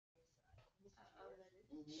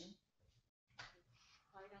Quiet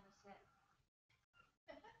on the set.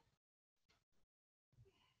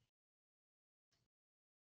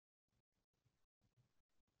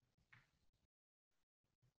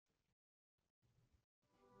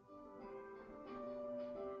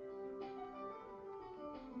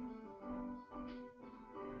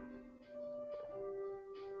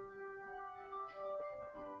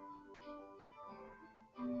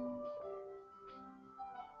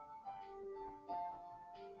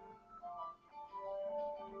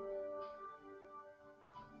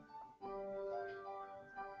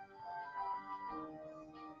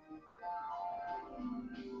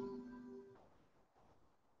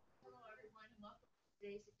 Hello, everyone, and welcome to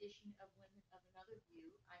today's edition of Women of Another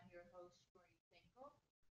View. I'm your host, Maureen Finkel,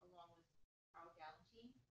 along with Carl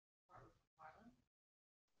Galantine, Barbara from Harlem,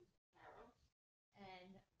 Susan Carroll.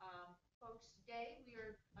 And folks, today we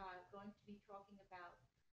are going to be talking about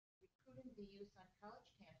recruiting the youth on college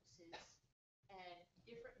campuses and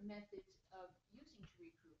different methods of using to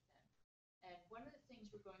recruit them. And one of the things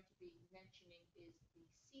we're going to be mentioning is the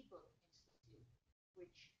C-Book Institute,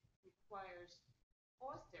 which requires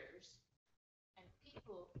authors and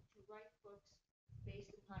people to write books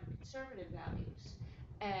based upon conservative values.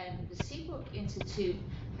 And the C-Book Institute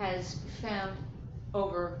has found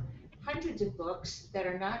over hundreds of books that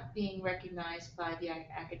are not being recognized by the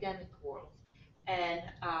academic world. And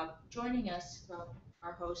joining us from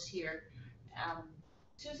our host here,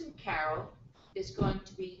 Susan Carroll is going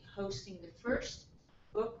to be hosting the first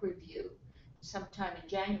book review sometime in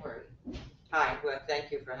January. Hi, well, thank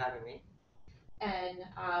you for having me. And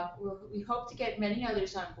we hope to get many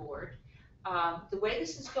others on board. The way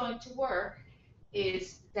this is going to work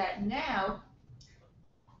is that now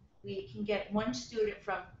we can get one student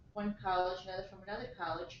from one college, another from another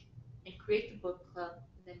college, and create the book club,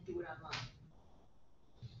 and then do it online.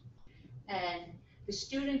 And the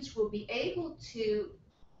students will be able to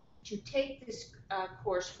take this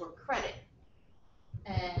course for credit.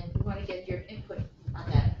 And we want to get your input on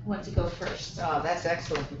that. Who wants to go first? Oh, that's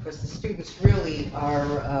excellent, because the students really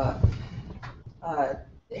are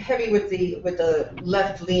heavy with the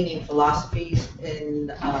left-leaning philosophies in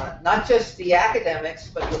not just the academics,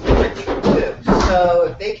 but the literature too. So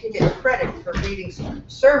if they can get credit for reading some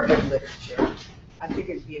conservative literature, I think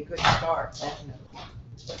it'd be a good start. Definitely.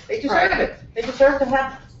 They deserve it. They deserve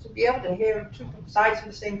to be able to hear two sides of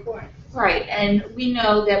the same coin. Right, and we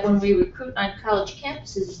know that when we recruit on college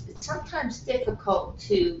campuses, it's sometimes difficult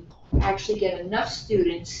to actually get enough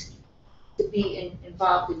students to be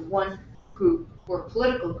involved in one group or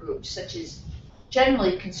political group, such as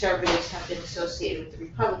generally conservatives have been associated with the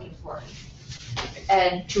Republican Party.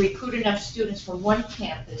 And to recruit enough students from one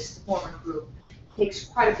campus to form a group takes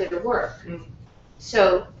quite a bit of work.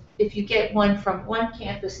 So if you get one from one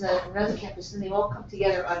campus and another from another campus, then they all come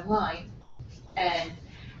together online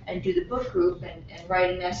and do the book group and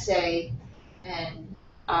write an essay. And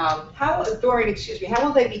Doreen, excuse me, how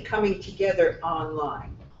will they be coming together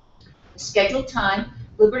online? Scheduled time.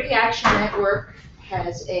 Libertyactionnetwork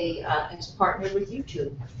has partnered with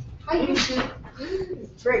YouTube. Hi,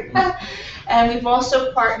 YouTube. Great. And we've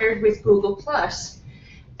also partnered with Google+.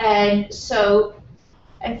 And so,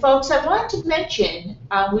 and folks, I want to mention,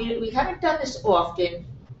 we haven't done this often,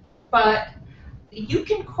 but you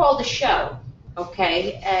can call the show,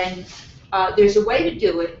 okay? And there's a way to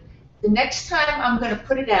do it. The next time I'm going to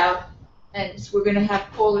put it out, and we're going to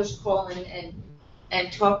have callers call in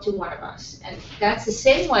and talk to one of us. And that's the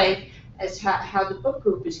same way as how the book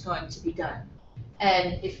group is going to be done.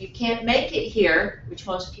 And if you can't make it here, which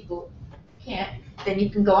most people can't, then you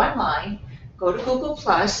can go online, go to Google+,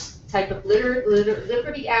 type of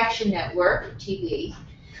Liberty Action Network TV,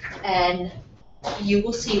 and you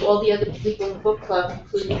will see all the other people in the book club,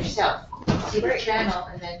 including yourself. See their channel,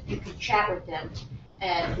 and then you can chat with them,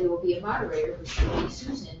 and there will be a moderator, which will be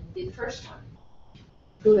Susan, the first one,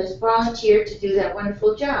 who has volunteered to do that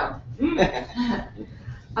wonderful job.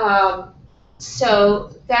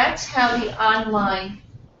 So that's how the online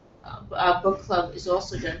book club is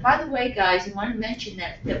also done. By the way, guys, I want to mention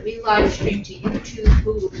that we live stream to YouTube,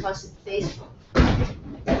 Google+, and Facebook.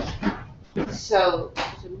 So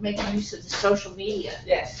we're making use of the social media.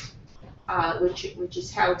 Yes. Which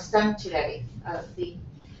is how it's done today. The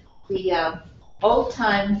old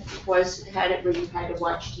time had it where you had to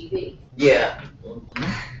watch TV. Yeah. We've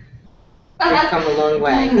come a long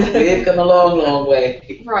way. We've come a long, long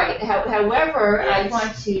way. Right. However, Yes. I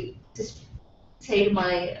want to just say to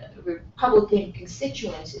my Republican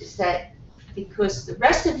constituents is that because the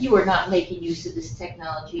rest of you are not making use of this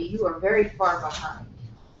technology, you are very far behind.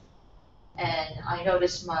 And I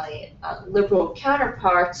notice my liberal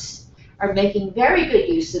counterparts are making very good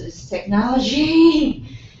use of this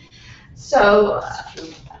technology. So,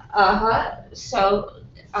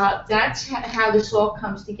 that's how this all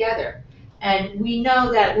comes together. And we know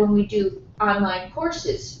that when we do online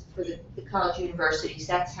courses for the college universities,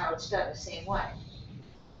 that's how it's done, the same way.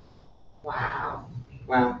 Wow.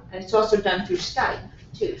 Wow. And it's also done through Skype,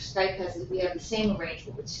 too. We have the same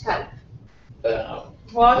arrangement with Skype. Well,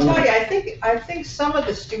 I'll tell you, I think some of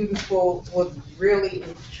the students would really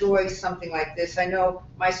enjoy something like this. I know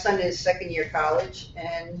my son is second year college,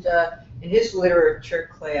 and in his literature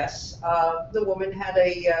class, the woman had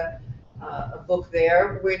a book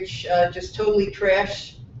there which just totally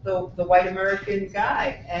trashed the white American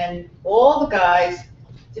guy, and all the guys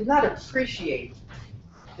did not appreciate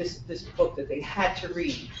this book that they had to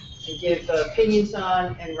read and give opinions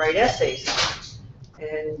on and write essays on.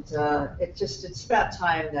 And it's about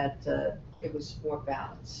time that it was more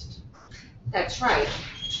balanced. That's right.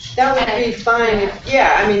 That would be fine if,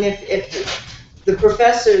 if the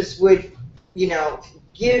professors would,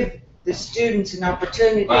 give the students an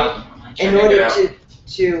opportunity in order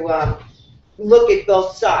to look at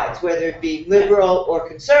both sides, whether it be liberal or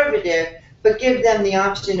conservative, but give them the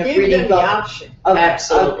option of reading both.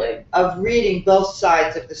 Absolutely. Of reading both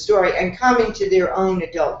sides of the story and coming to their own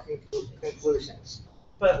adult conclusions.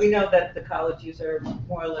 But we know that the colleges are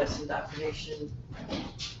more or less indoctrination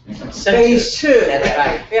phase 2. That's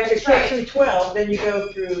right. After K through 12, then you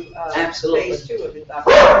go through Absolutely. phase 2 of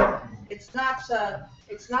indoctrination. It's not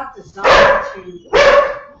designed to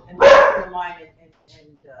enlighten the mind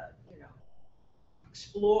and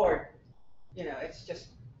explore. It's just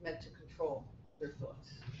meant to control their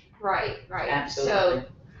thoughts. Right. Absolutely.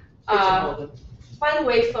 So, by the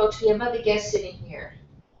way, folks, we have other guests sitting here.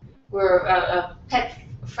 We're a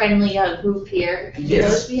pet-friendly group here. Yes.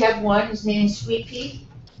 Notice we have one. His name is Sweet Pea.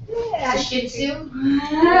 Yeah, It's a Shih Tzu.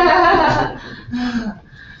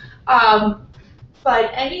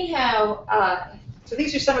 But anyhow, so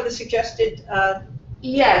these are some of the suggested.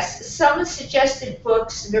 yes, some suggested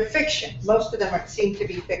books. They're fiction. Most of them seem to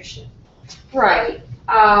be fiction. Right.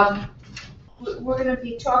 We're going to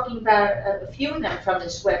be talking about a few of them from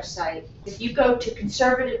this website. If you go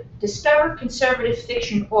to Discover Conservative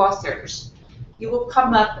Fiction Authors, you will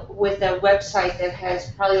come up with a website that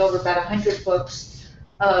has probably over about 100 books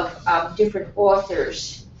of different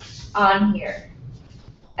authors on here.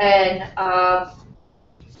 And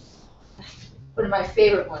one of my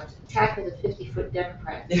favorite ones, Attack of the 50-Foot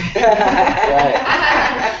Democrat.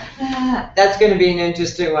 That's going to be an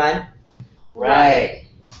interesting one. Right.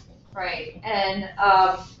 And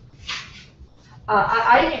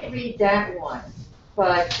I didn't read that one,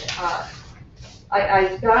 but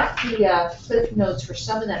I got the cliff notes for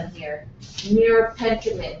some of them here. Mira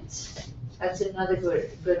Pentermans, that's another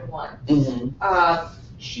good one. Mm-hmm.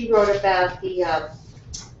 She wrote about the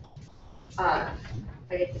I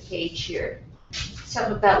get the page here.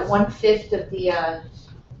 Something about 1/5 of the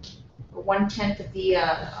or 1/10 of the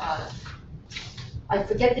I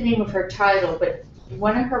forget the name of her title, but in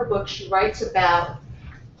one of her books she writes about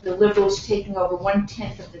the liberals taking over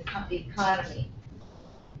 1/10 of the economy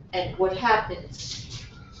and what happens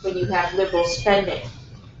when you have liberal spending.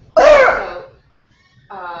 So,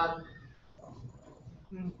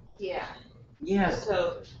 yeah. Yes.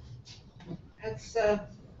 So That's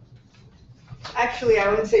actually, I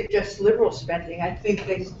wouldn't say just liberal spending. I think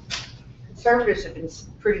conservatives have been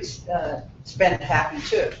pretty spend happy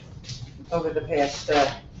too over the past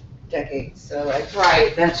decade. So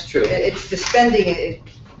right. That's true. It's the spending.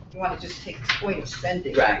 You want to just take the point of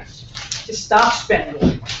spending. Right. Just stop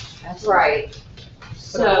spending. That's Right.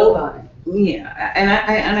 Put a hold on it. Yeah,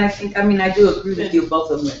 and I think, I do agree with you,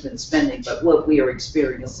 both of them have been spending, but what we are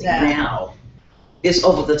experiencing now is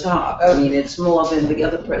over the top. I mean, it's more than the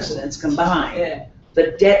other presidents combined. Yeah.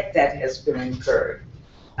 The debt that has been incurred.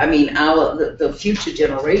 I mean, the future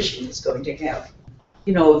generation is going to have,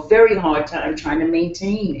 a very hard time trying to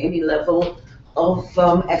maintain any level of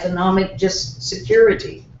economic just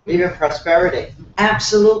security. Even prosperity.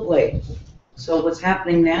 Absolutely. So what's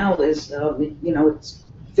happening now is, it's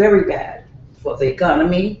very bad for the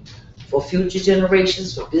economy, for future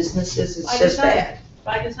generations, for businesses. It's just bad.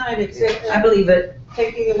 By design, it's I believe it.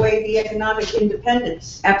 taking away the economic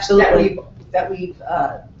independence Absolutely. that we've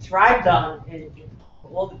thrived on in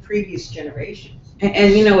all the previous generations. And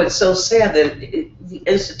it's so sad that the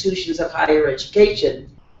institutions of higher education,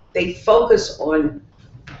 they focus on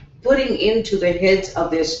putting into the heads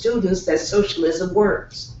of their students that socialism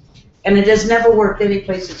works. And it has never worked any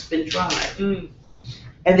place it's been tried.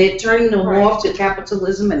 And they're turning them off to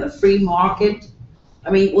capitalism and the free market.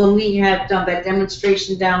 I mean, when we had done that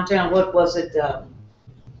demonstration downtown, what was it?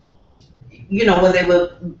 when they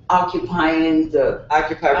were occupying the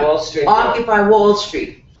Occupy Wall Street. Occupy Wall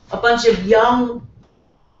Street, a bunch of young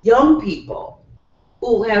people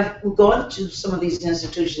who have gone to some of these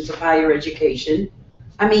institutions of higher education.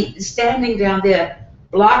 I mean, standing down there,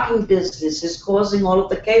 blocking businesses, causing all of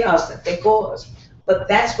the chaos that they cause. But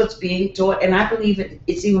that's what's being taught, and I believe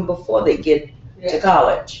it's even before they get to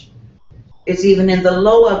college. It's even in the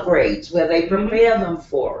lower grades where they prepare them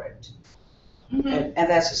for it. And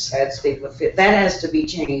that's a sad state of affairs. That has to be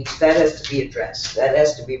changed. That has to be addressed. That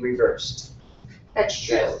has to be reversed. That's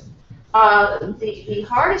true. The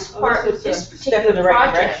hardest part with this particular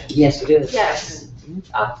project. Yes, it is. Yes.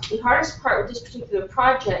 The hardest part with this particular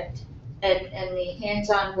project and the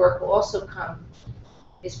hands-on work will also come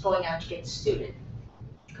is going out to get the student.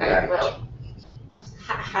 Okay, Right. well,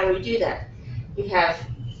 how do we do that? We have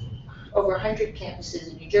over 100 campuses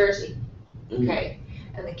in New Jersey, okay?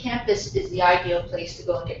 And the campus is the ideal place to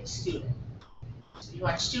go and get the student. So if you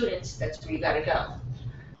want students, that's where you gotta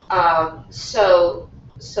go. So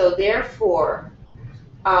therefore,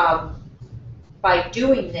 by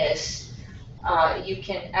doing this, you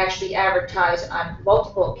can actually advertise on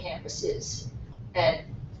multiple campuses and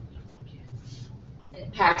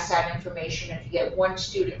pass that information. If you get one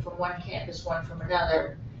student from one campus, one from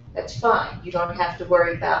another, that's fine. You don't have to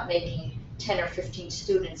worry about making 10 or 15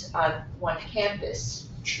 students on one campus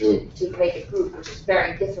to make a group, which is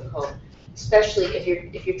very difficult, especially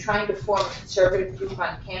if you're trying to form a conservative group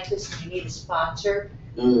on campus and you need a sponsor.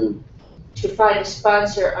 To find a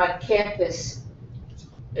sponsor on campus,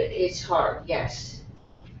 it's hard, yes.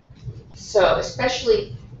 So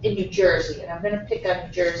especially in New Jersey, and I'm going to pick on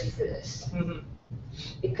New Jersey for this,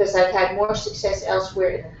 because I've had more success elsewhere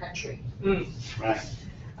in the country. Right.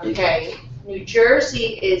 Okay, New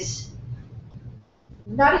Jersey is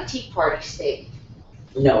not a Tea Party state.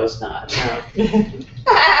 No, it's not.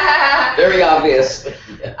 Very obvious.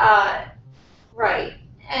 Right,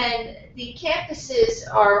 and the campuses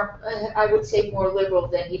are, I would say, more liberal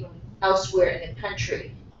than even elsewhere in the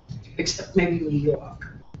country. Except maybe New York.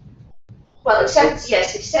 Well, except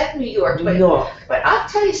New York. New York. But I'll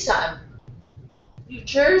tell you something. New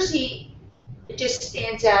Jersey, it just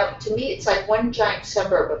stands out. To me, it's like one giant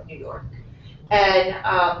suburb of New York. And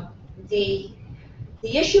the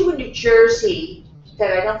issue with New Jersey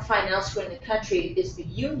that I don't find elsewhere in the country is the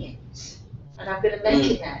unions. And I'm going to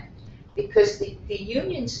mention that because the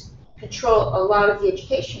unions control a lot of the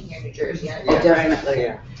education here in New Jersey. Definitely.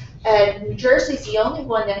 Yeah. And New Jersey's the only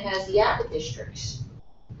one that has the APA districts.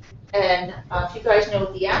 And if you guys know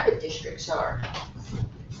what the APA districts are,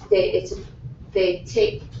 they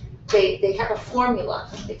have a formula.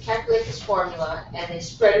 They calculate this formula and they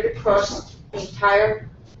spread it across the entire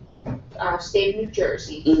state of New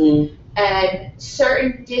Jersey. And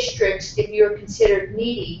certain districts, if you're considered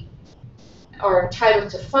needy, are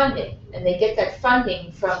entitled to funding, and they get that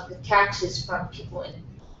funding from the taxes from people in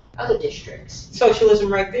other districts.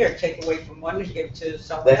 Socialism right there, take away from one and give to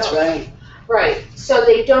someone else. That's right. Right, so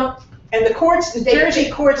they don't, And the courts, the Jersey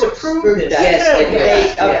courts approved this. Yes,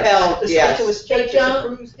 They upheld, The yes. socialist they churches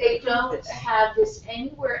approved don't this. have this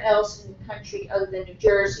anywhere else in the country other than New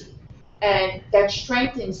Jersey. And that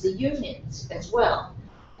strengthens the unions as well.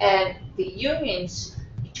 And the unions,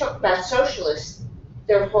 you talk about socialists,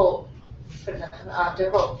 their whole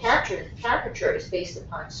caricature is based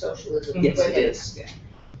upon socialism. Yes, it is.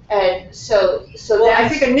 And so Well, I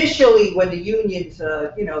that's, think initially when the unions,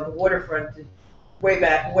 the waterfront, way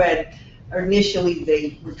back when, initially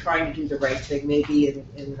they were trying to do the right thing, maybe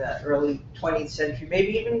in the early 20th century,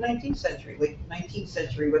 maybe even 19th century, late 19th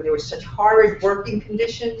century, when there were such horrid working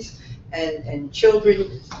conditions and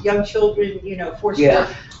children, young children, forced work.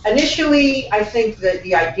 Initially, I think that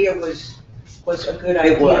the idea was a good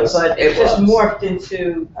idea, but it just morphed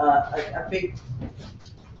into a big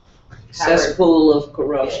Cesspool of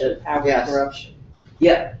corruption. Yes. corruption.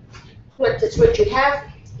 Yeah. that's what you have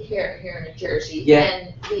here in New Jersey. Yeah.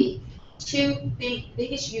 And the two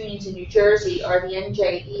biggest unions in New Jersey are the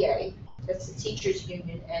NJEA, that's the teachers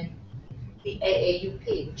union, and the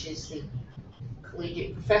AAUP, which is the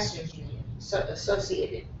Collegiate Professors Union,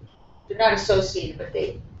 associated. They're not associated, but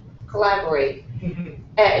they collaborate.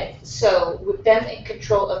 And so with them in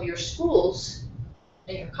control of your schools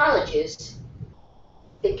and your colleges,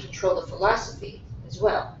 they control the philosophy as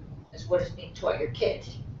well as what is being taught your kid.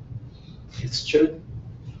 It's true.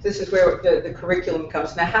 This is where the curriculum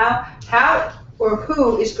comes. Now, how or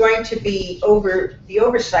who is going to be over the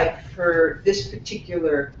oversight for this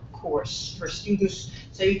particular course for students?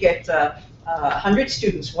 So you get 100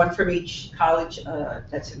 students, one from each college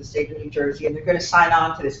that's in the state of New Jersey, and they're going to sign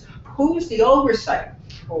on to this. Who's the oversight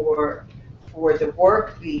for for the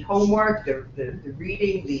work, the homework, the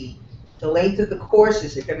reading, the length of the course?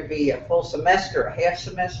 Is it gonna be a full semester, a half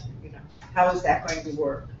semester, you know? How is that going to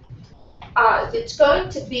work? It's going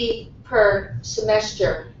to be per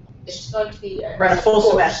semester. It's going to be Right, a full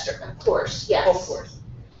course, semester. A course, yes. Full course.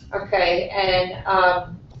 Okay,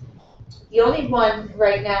 and the only one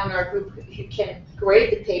right now in our group who can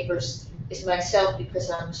grade the papers is myself because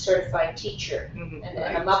I'm a certified teacher and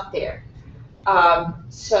I'm up there.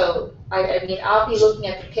 So, I mean, I'll be looking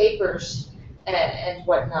at the papers and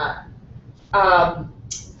whatnot.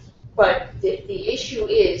 But the issue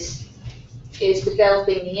is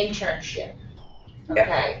developing the internship.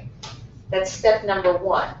 Okay? That's step number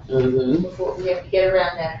one. Before we have to get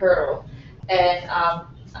around that hurdle. And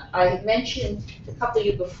I had mentioned a couple of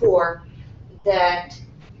you before that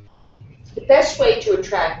the best way to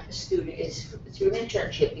attract a student is through an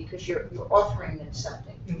internship because you're offering them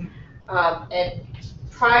something. And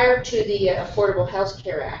prior to the Affordable Health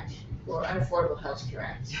Care Act, or Unaffordable Health Care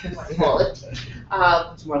Act, if you want to call it,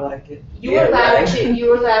 It's more like it. you were allowed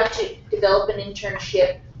to develop an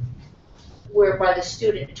internship whereby the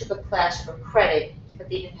student took a class for credit, but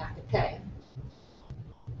they didn't have to pay.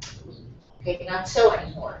 Okay, not so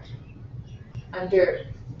anymore. Under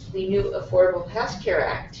the new Affordable Health Care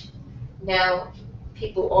Act, now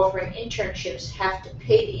people offering internships have to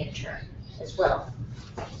pay the intern as well.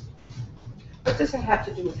 What does it have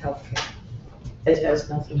to do with healthcare? It has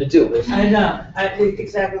nothing to do with. I know, I think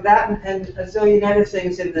exactly that and a zillion other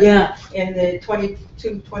things in the, Yeah, in the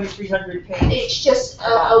 2,300 page. It's just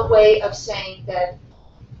a way of saying that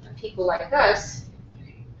people like us,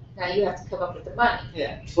 now you have to come up with the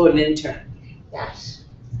money. for an intern. Yes.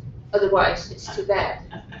 Otherwise, it's too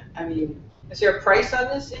bad. I mean, is there a price on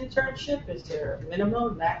this internship? Is there a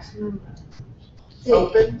minimum, maximum,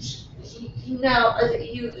 open? No,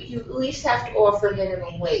 you at least have to offer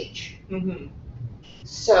minimum wage.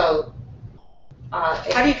 So,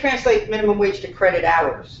 How do you translate minimum wage to credit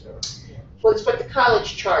hours? well, it's what the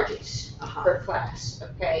college charges Uh-huh. per class,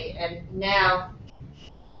 okay? And now,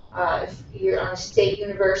 if you're on a state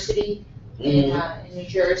university in New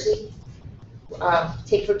Jersey,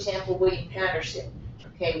 take for example William Patterson,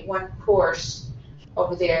 okay? One course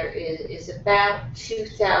over there is about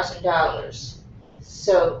 $2,000.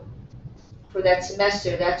 So, for that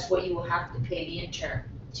semester, that's what you will have to pay the intern,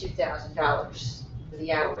 $2,000 for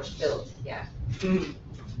the hours billed, yeah.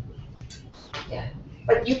 Yeah,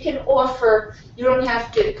 but you can offer, you don't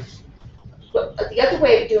have to, but the other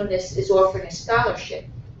way of doing this is offering a scholarship,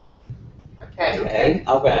 okay? Okay,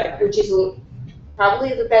 all right. Which is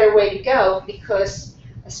probably the better way to go, because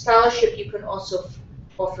a scholarship you can also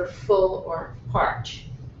offer full or part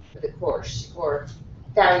for the course, or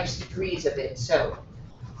various degrees of it, so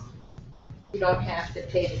you don't have to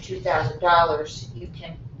pay the $2,000, you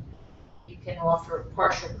can offer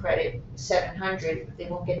partial credit, 700, they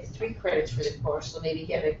won't get the 3 credits for the course, so maybe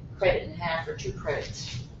get a credit and a half or 2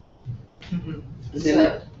 credits. And then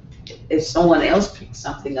So, if someone else picks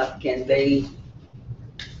something up, can they,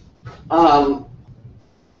 I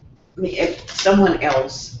mean, if someone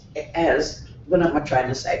else has, what am I trying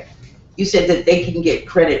to say? You said that they can get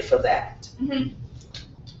credit for that.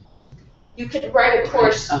 you could write a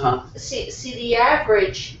course, Uh-huh, see, the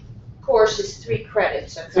average course is 3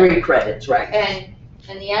 credits, okay? 3 credits, right,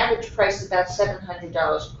 And the average price is about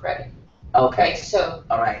 $700 a credit, okay, okay? So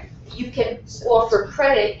all right, you can offer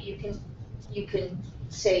credit, you can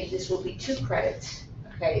say this will be 2 credits,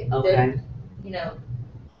 okay? okay, Then, you know,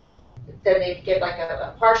 then they get like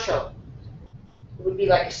a partial, it would be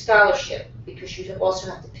like a scholarship, because you also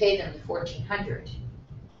have to pay them the $1,400.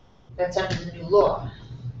 That's under the new law.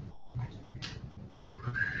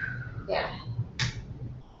 Yeah.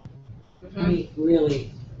 I mean,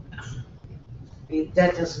 really, I mean,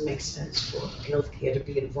 that doesn't make sense for healthcare to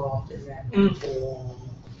be involved in that.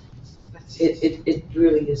 It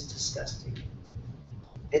really is disgusting.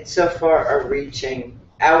 It's so far outreaching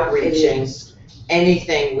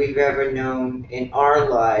anything we've ever known in our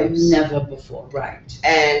lives. Never before, right.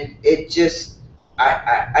 And it just,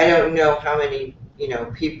 I don't know how many,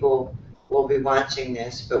 people will be watching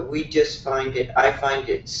this, but I find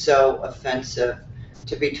it so offensive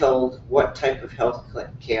to be told what type of health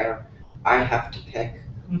care I have to pick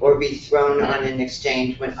or be thrown on an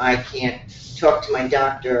exchange when I can't talk to my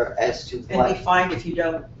doctor as to And what. be fined if you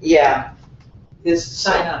don't Yeah, This is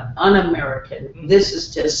so un-American. This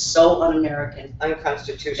is just so un-American.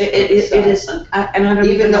 unconstitutional. It is, and I don't Even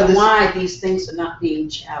even though know this- why these things are not being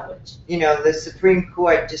challenged. The Supreme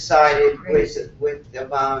Court decided with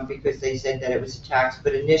Obama because they said that it was a tax,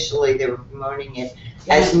 but initially they were promoting it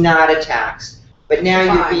as not a tax. but now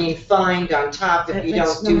you're Fine. being fined on top if That you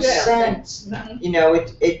makes don't no do something. sense. You know,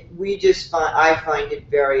 I find it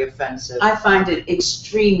very offensive. I find it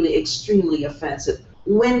extremely, extremely offensive.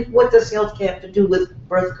 What does healthcare have to do with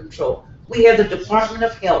birth control? We have the Department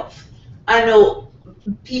of Health. I know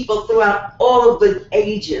people throughout all of the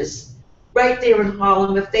ages, right there in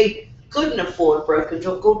Harlem, if they couldn't afford birth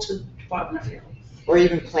control, go to the Department of Health. Or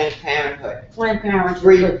even Planned Parenthood. Planned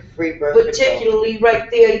Parenthood. Free birth control. Particularly right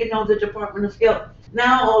there, the Department of Health.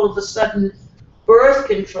 Now, all of a sudden, birth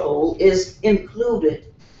control is included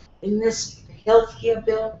in this healthcare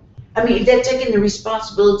bill. I mean, they're taking the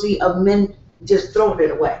responsibility of men, just throwing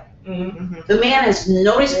it away. Mhm. The man has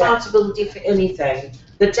no responsibility for anything.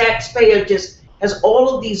 The taxpayer just has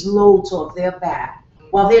all of these loads off their back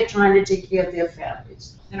while they're trying to take care of their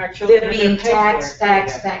families. And our children They're are being paid for taxed, it.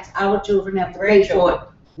 taxed. Our children have to pay for it.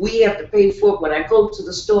 We have to pay for it. When I go to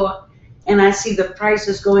the store and I see the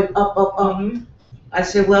prices going up, Mhm. I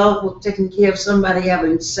say, well, we're taking care of somebody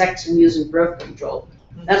having sex and using birth control.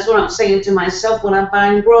 That's what I'm saying to myself when I'm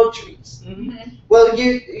buying groceries. Mhm. Well,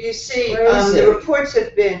 you see, Crazy. the reports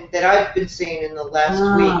have been, that I've been seeing in the last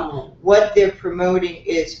week, Wow. what they're promoting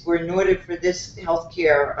is in order for this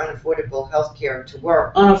healthcare, unaffordable healthcare to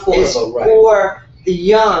work, is Unaffordable, right. for the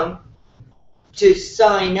young to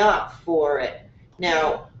sign up for it.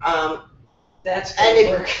 Now, That's And good it-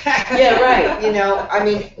 work. Yeah, right. you know, I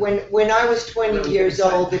mean, when I was 20 years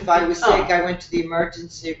old, if I was sick, I went to the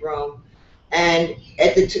emergency room. And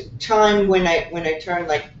at the time when I turned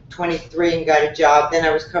like 23 and got a job, then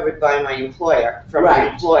I was covered by my employer, from my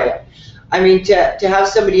Right. employer. I mean, to have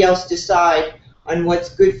somebody else decide on what's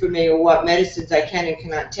good for me or what medicines I can and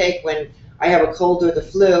cannot take when I have a cold or the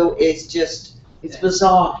flu is just, It's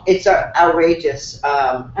bizarre. it's outrageous.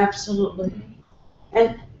 Absolutely.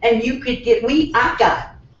 And you could I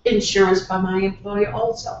got insurance by my employer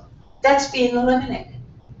also. That's being eliminated.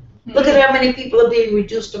 Look at how many people are being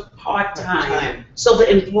reduced to part-time, Time. so the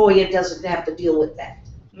employer doesn't have to deal with that.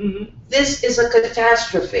 Mhm. This is a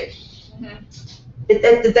catastrophe.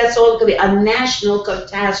 Mhm. That's all gonna be a national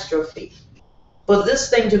catastrophe. For this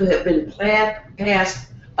thing to have been passed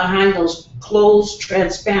behind those closed,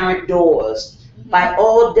 transparent doors by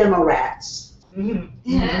all Democrats, Mhm.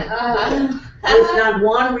 with not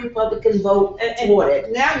one Republican vote And toward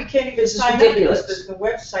it. now you can't even This is sign up ridiculous. because the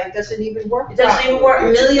website doesn't even work. It doesn't even properly.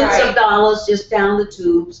 work. Millions Right. of dollars just down the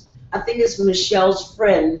tubes. I think it's Michelle's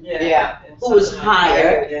friend. Yeah. Who was Something like that.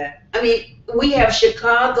 hired. Yeah. I mean, we have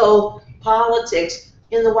Chicago politics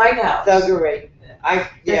in the White House. Thuggery.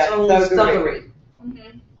 That's all thuggery.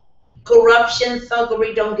 Mhm. Corruption,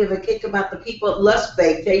 thuggery, don't give a kick about the people, less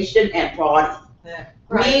vacation and party. Yeah.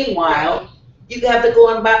 Right. Meanwhile, you have to go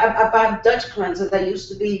and buy Dutch cleanser that used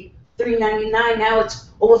to be $3.99, now it's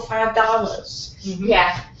over $5 Mhm.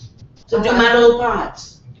 Yeah. to do my little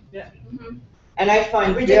pots. Mhm. And I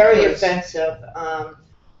find very Ridiculous. offensive,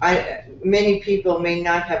 many people may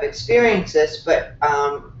not have experienced this, but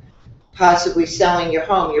possibly selling your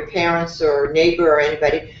home, your parents or neighbor or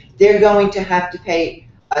anybody, they're going to have to pay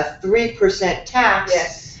a 3% tax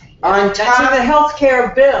Yes. on That's in top the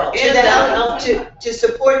healthcare bill. to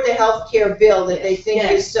support the healthcare bill that they think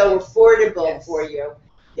Yes. is so affordable Yes. for you.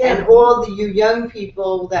 Yeah. And all you young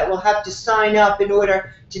people that will have to sign up in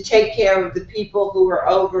order to take care of the people who are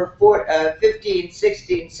over 50 and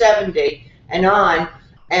 60 and 70 and on.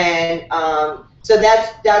 And so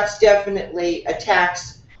that's definitely a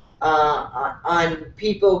tax on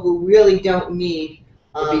people who really don't need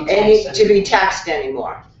to be taxed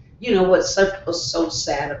anymore. You know what was so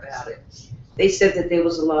sad about it? They said that there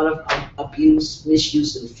was a lot of abuse,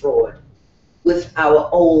 misuse, and fraud with our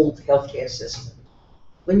old healthcare system.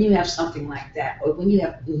 When you have something like that, or when you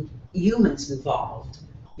have humans involved,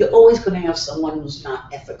 you're always going to have someone who's not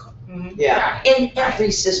ethical. Mhm. Yeah, Right. In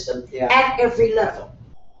every system, Yeah. at every level.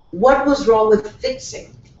 What was wrong with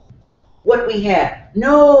fixing what we had?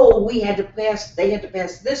 No, they had to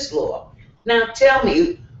pass this law. Now tell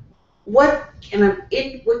me, what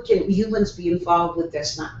can humans be involved with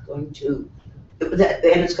that's not going to, and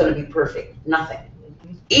it's going to be perfect? Nothing.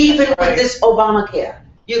 Even That's right. with this Obamacare,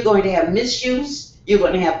 you're going to have misuse, you're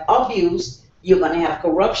going to have abuse, you're going to have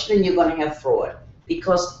corruption, and you're going to have fraud,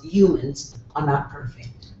 because humans are not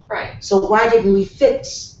perfect. Right. So why didn't we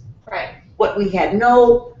fix Right. what we had?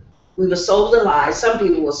 No, we were sold a lie. Some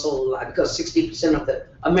people were sold a lie because 60% of the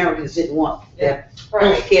Americans didn't want their Right.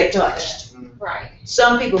 health care touched. Right.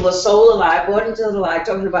 Some people were sold a lie, bought into the lie,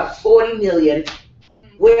 talking about 40 million.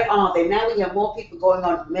 Where are they? Now we have more people going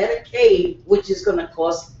on Medicaid, which is going to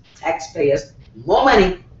cost taxpayers more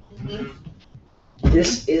money. Mhm.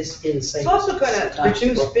 This is insane. It's also gonna Sometimes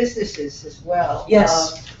reduce people- businesses as well.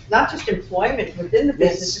 Yes. Not just employment within the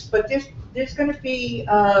Yes. businesses, but there's gonna be,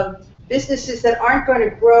 businesses that aren't gonna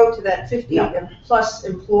grow to that 50 No. plus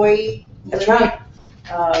employee. That's limit.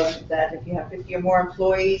 right. That if you have 50 or more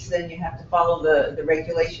employees, then you have to follow the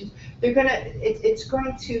regulations. It's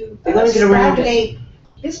going to They're gonna get around it. stagnate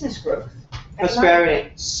business growth.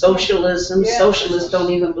 Prosperity. Socialism, Yeah. socialists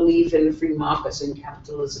don't even believe in free markets and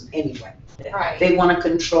capitalism anyway. Right. They want to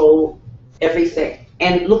control everything.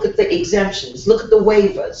 And look at the exemptions, look at the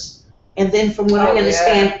waivers. And then from what Oh, I yeah.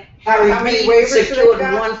 understand, Harry How many Reid waivers do they secured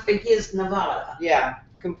got? one for his Nevada. Yeah,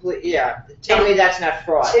 tell me that's not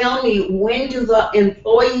fraud. Tell me, when do the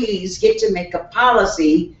employees get to make a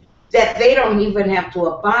policy that they don't even have to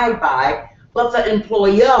abide by, but the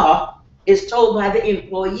employer is told by the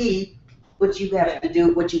employee what you have to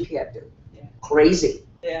do, what you can't do? Yeah. Crazy,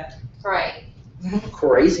 Yeah. Right,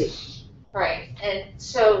 crazy. right. And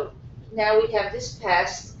so now we have this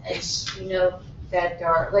passed, and you know that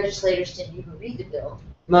our legislators didn't even read the bill.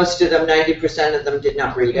 Most of them, 90% of them did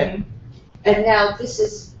not read it. And now this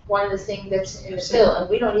is one of the things that's in the bill, and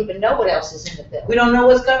we don't even know what else is in the bill. We don't know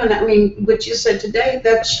what's coming. I mean, what you said today,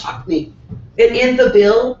 that shocked me. That in the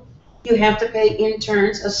bill, you have to pay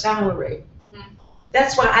interns a salary.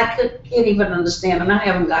 That's why I can't even understand, and I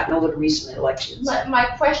haven't gotten over the recent elections. My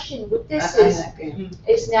question with this I-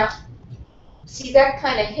 is now, see, that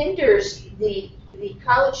kind of hinders the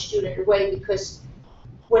college student away, because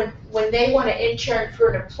when they want to intern for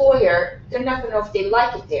an employer, they're not going to know if they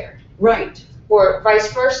like it there, Right, or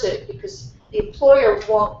vice versa, because the employer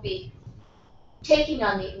won't be taking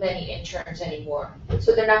on the many interns anymore,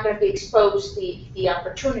 so they're not going to be exposed the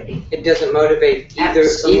opportunity. It doesn't motivate either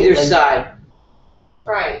Absolutely. side.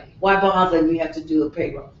 Right, why bother? You have to do a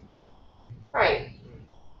payroll. right.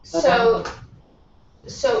 So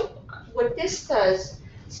what this does,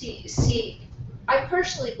 see, I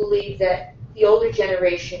personally believe that the older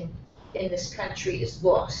generation in this country is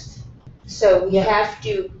lost. So we Yeah. have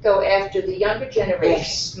to go after the younger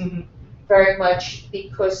generation very much,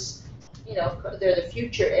 because, you know, they're the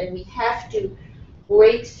future, and we have to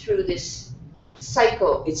break through this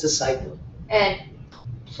cycle It's a cycle. and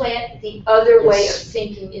plant the other way of Yes.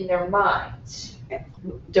 thinking in their minds.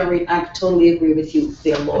 Doreen, I totally agree with you.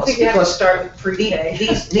 They're I lost think you have to because start with pre-K.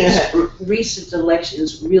 these recent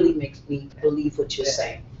elections really make me believe what you're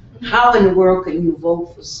saying. How in the world can you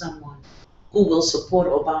vote for someone who will support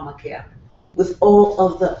Obamacare with all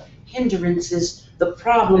of the hindrances, the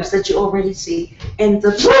problems that you already see, and the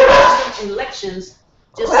recent elections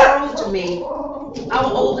just prove to me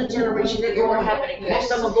our older generation, they're gone.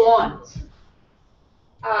 Most of them are gone.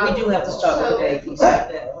 We do have to start with the babies.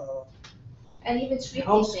 And even Sweetie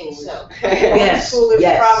thinks so. Yes, Homeschoolers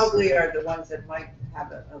yes. probably are the ones that might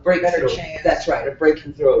have a better Breakthrough. chance. That's right, a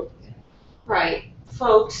breaking through. Right,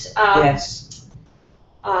 folks, Yes.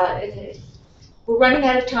 we're running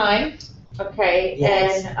out of time, okay?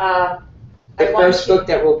 Yes. And, The I want first to- book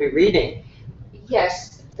that we'll be reading.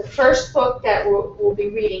 Yes, the first book that we'll be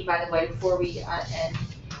reading, by the way, before we end,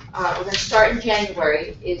 we're gonna start in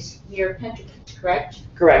January, is Mere Pentecost, correct?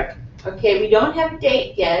 Correct. Okay, we don't have a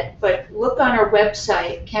date yet, but look on our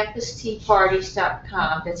website,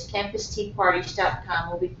 campusteaparties.com. That's campusteaparties.com.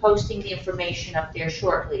 We'll be posting the information up there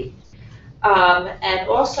shortly. And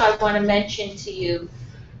also, I want to mention to you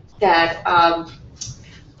that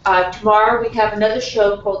tomorrow we have another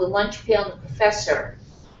show called The Lunch Pail and the Professor.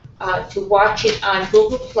 To watch it on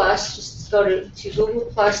Google Plus, just go to Google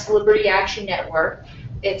Plus Liberty Action Network.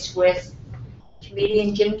 It's with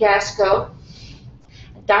comedian Jim Gasco,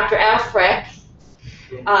 Dr. Al Freck,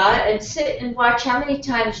 and sit and watch how many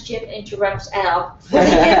times Jim interrupts Al before they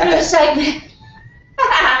get through the segment.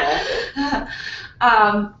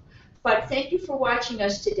 But thank you for watching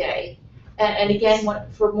us today. And again,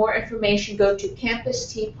 for more information, go to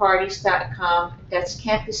campusteaparties.com. That's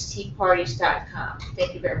campusteaparties.com.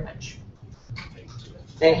 Thank you very much.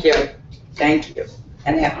 Thank you. Thank you.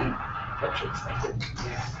 And happy Patriot's Day.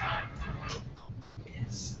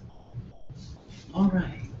 Yes. All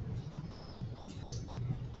right.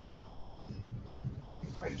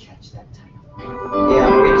 Catch that title.